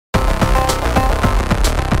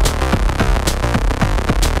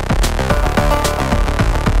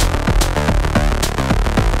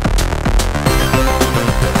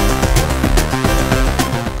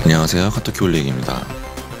안녕하세요, 카토키 올리기입니다.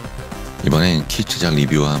 이번엔 킷 제작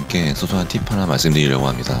리뷰와 함께 소소한 팁 하나 말씀드리려고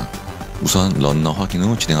합니다. 우선 런너 확인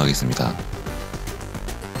후 진행하겠습니다.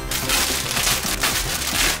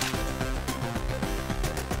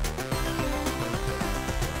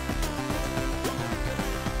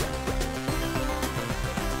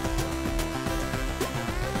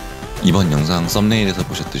 이번 영상 썸네일에서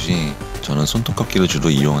보셨듯이 저는 손톱깎이를 주로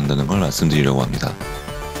이용한다는 걸 말씀드리려고 합니다.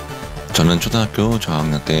 저는 초등학교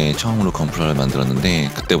저학년 때 처음으로 건프라를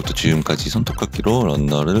만들었는데 그때부터 지금까지 손톱깎이로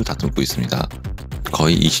런너를 다듬고 있습니다.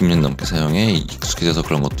 거의 20년 넘게 사용해 익숙해져서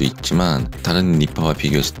그런 것도 있지만 다른 니퍼와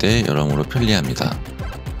비교했을 때 여러모로 편리합니다.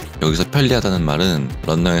 여기서 편리하다는 말은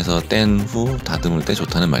런너에서 뗀 후 다듬을 때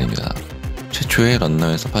좋다는 말입니다. 최초에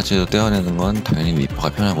런너에서 파츠를 떼어내는 건 당연히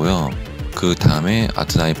니퍼가 편하고요. 그 다음에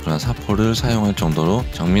아트나이프나 사포를 사용할 정도로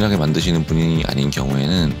정밀하게 만드시는 분이 아닌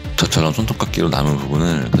경우에는 저처럼 손톱깎이로 남은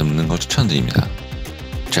부분을 다듬는 걸 추천드립니다.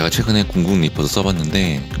 제가 최근에 궁극 니퍼도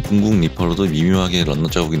써봤는데 궁극 니퍼로도 미묘하게 런너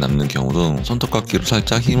자국이 남는 경우도 손톱깎이로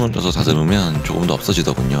살짝 힘을 줘서 다듬으면 조금 더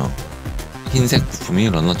없어지더군요. 흰색 부품이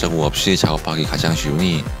런너 자국 없이 작업하기 가장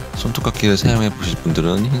쉬우니 손톱깎이를 사용해보실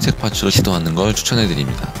분들은 흰색 파츠로 시도하는 걸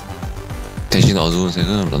추천해드립니다. 대신 어두운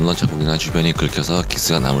색은 런너 자국이나 주변이 긁혀서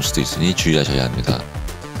기스가 남을 수도 있으니 주의하셔야 합니다.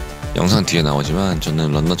 영상 뒤에 나오지만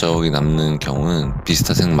저는 런너 자국이 남는 경우는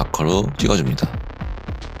비슷한 색 마커로 찍어줍니다.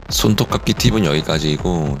 손톱깎이 팁은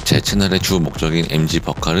여기까지이고 제 채널의 주 목적인 MG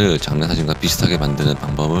버카를 장면 사진과 비슷하게 만드는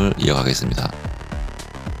방법을 이어가겠습니다.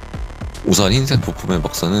 우선 흰색 부품의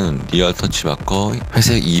먹선은 리얼 터치 마커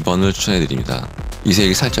회색 2번을 추천해드립니다. 이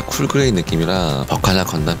색이 살짝 쿨그레이 느낌이라 버카나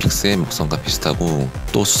건담 픽스의 먹선과 비슷하고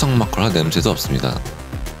또 수성 마커라 냄새도 없습니다.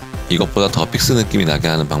 이것보다 더 픽스 느낌이 나게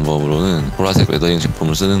하는 방법으로는 보라색 웨더링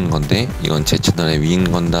제품을 쓰는 건데 이건 제 채널의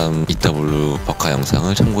ν 건담 EW 버카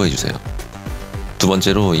영상을 참고해주세요. 두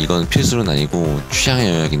번째로 이건 필수는 아니고 취향의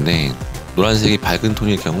영역인데 노란색이 밝은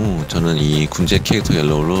톤일 경우 저는 이 군제 캐릭터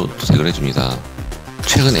옐로우로 도색을 해줍니다.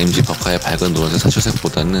 최근 MG 버카의 밝은 노란색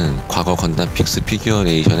사초색보다는 과거 건담 픽스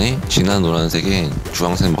피규어레이션의 진한 노란색에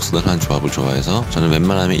주황색 먹선을 한 조합을 좋아해서 저는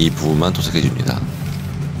웬만하면 이 부분만 도색해줍니다.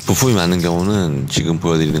 부품이 많은 경우는 지금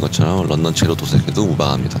보여드리는 것처럼 런너체로 도색해도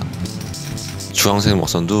무방합니다. 주황색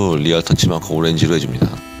먹선도 리얼 터치 마커 오렌지로 해줍니다.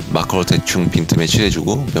 마커로 대충 빈틈에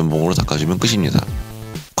칠해주고 면봉으로 닦아주면 끝입니다.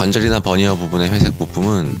 관절이나 버니어 부분의 회색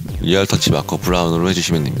부품은 리얼 터치 마커 브라운으로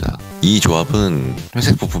해주시면 됩니다. 이 조합은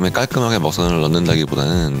회색 부품에 깔끔하게 먹선을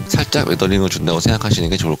넣는다기보다는 살짝 웨더링을 준다고 생각하시는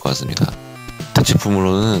게 좋을 것 같습니다.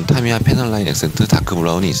 터치품으로는 타미야 패널라인 액센트 다크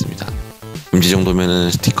브라운이 있습니다. MG 정도면은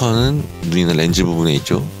스티커는 눈이나 렌즈 부분에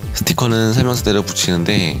있죠. 스티커는 설명서대로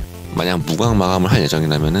붙이는데 만약 무광 마감을 할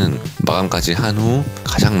예정이라면은 마감까지 한 후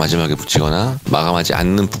가장 마지막에 붙이거나 마감하지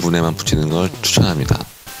않는 부분에만 붙이는 걸 추천합니다.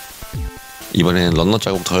 이번에는 런너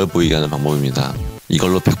자국 덜 보이게 하는 방법입니다.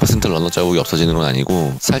 이걸로 100% 런너 자국이 없어지는 건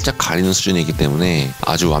아니고 살짝 가리는 수준이기 때문에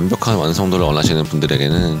아주 완벽한 완성도를 원하시는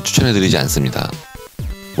분들에게는 추천해드리지 않습니다.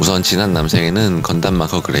 우선 진한 남색에는 건담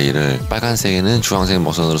마커 그레이를, 빨간색에는 주황색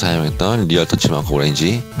먹선으로 사용했던 리얼 터치 마커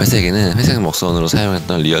오렌지, 회색에는 회색 먹선으로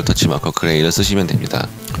사용했던 리얼 터치 마커 그레이를 쓰시면 됩니다.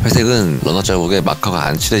 회색은 런너 자국에 마커가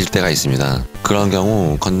안 칠해질 때가 있습니다. 그런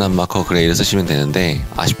경우 건담 마커 그레이를 쓰시면 되는데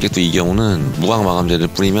아쉽게도 이 경우는 무광 마감제를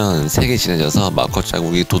뿌리면 색이 진해져서 마커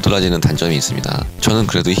자국이 도드라지는 단점이 있습니다. 저는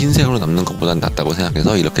그래도 흰색으로 남는 것보단 낫다고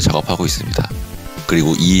생각해서 이렇게 작업하고 있습니다.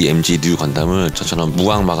 그리고 이 MG Nu 건담을 저처럼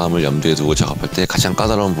무광 마감을 염두에 두고 작업할 때 가장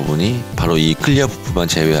까다로운 부분이 바로 이 클리어 부품만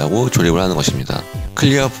제외하고 조립을 하는 것입니다.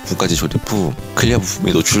 클리어 부품까지 조립 후 클리어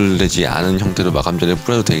부품이 노출되지 않은 형태로 마감제를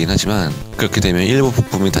뿌려도 되긴 하지만 그렇게 되면 일부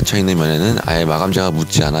부품이 닫혀있는 면에는 아예 마감제가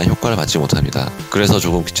묻지 않아 효과를 받지 못합니다. 그래서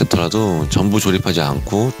조금 귀찮더라도 전부 조립하지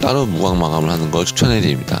않고 따로 무광 마감을 하는 걸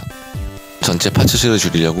추천해드립니다. 전체 파츠수를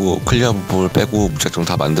줄이려고 클리어 부품을 빼고 무작정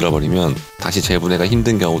다 만들어버리면 다시 재분해가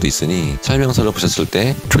힘든 경우도 있으니 설명서를 보셨을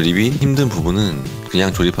때 조립이 힘든 부분은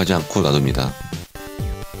그냥 조립하지 않고 놔둡니다.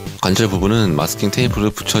 관절 부분은 마스킹 테이프를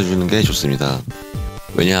붙여주는 게 좋습니다.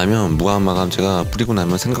 왜냐하면 무광 마감제가 뿌리고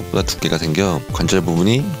나면 생각보다 두께가 생겨 관절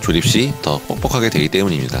부분이 조립 시 더 뻑뻑하게 되기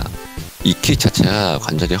때문입니다. 이 킷 자체가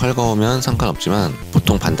관절이 헐거우면 상관없지만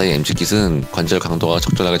보통 반다이 MG 킷은 관절 강도가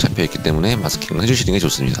적절하게 잡혀있기 때문에 마스킹을 해주시는 게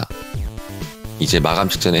좋습니다. 이제 마감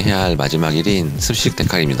직전에 해야 할 마지막 일인 습식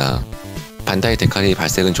데칼입니다. 반다이 데칼이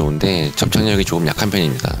발색은 좋은데 접착력이 조금 약한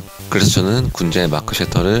편입니다. 그래서 저는 군제 마크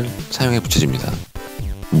셔터를 사용해 붙여줍니다.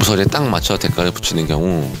 모서리에 딱 맞춰 데칼을 붙이는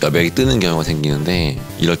경우 여백이 뜨는 경우가 생기는데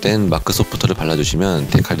이럴 땐 마크 소프트를 발라주시면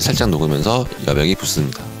데칼이 살짝 녹으면서 여백이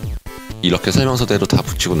붙습니다. 이렇게 설명서대로 다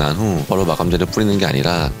붙이고 난 후 바로 마감제를 뿌리는 게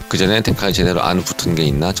아니라 그 전에 데칼이 제대로 안 붙은 게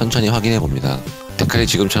있나 천천히 확인해 봅니다. 데칼이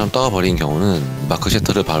지금처럼 떠버린 경우는 마크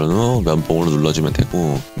셔터를 바른 후 면봉으로 눌러주면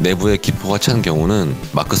되고, 내부에 기포가 찬 경우는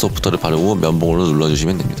마크 소프트를 바르고 면봉으로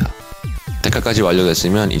눌러주시면 됩니다. 데칼까지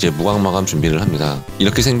완료됐으면 이제 무광마감 준비를 합니다.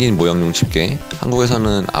 이렇게 생긴 모형용 집게,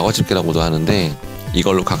 한국에서는 악어 집게라고도 하는데,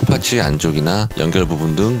 이걸로 각 파츠 안쪽이나 연결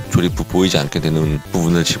부분 등 조립 후 보이지 않게 되는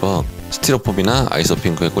부분을 집어 스티로폼이나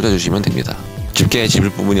아이소핑크에 꽂아주시면 됩니다. 집게에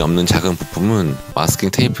집을 부분이 없는 작은 부품은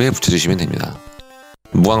마스킹 테이프에 붙여주시면 됩니다.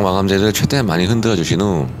 무광 마감제를 최대한 많이 흔들어 주신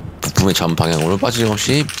후 부품의 전 방향으로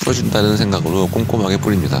빠짐없이 뿌려준다는 생각으로 꼼꼼하게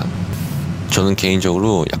뿌립니다. 저는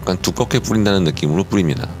개인적으로 약간 두껍게 뿌린다는 느낌으로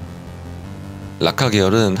뿌립니다. 라카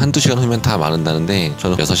계열은 한두 시간 후면 다 마른다는데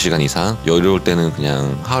저는 6시간 이상, 여유로울 때는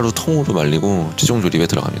그냥 하루 통으로 말리고 최종 조립에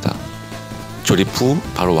들어갑니다. 조립 후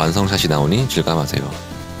바로 완성샷이 나오니 질감하세요.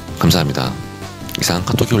 감사합니다. 이상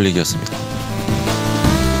카톡이 올리기였습니다.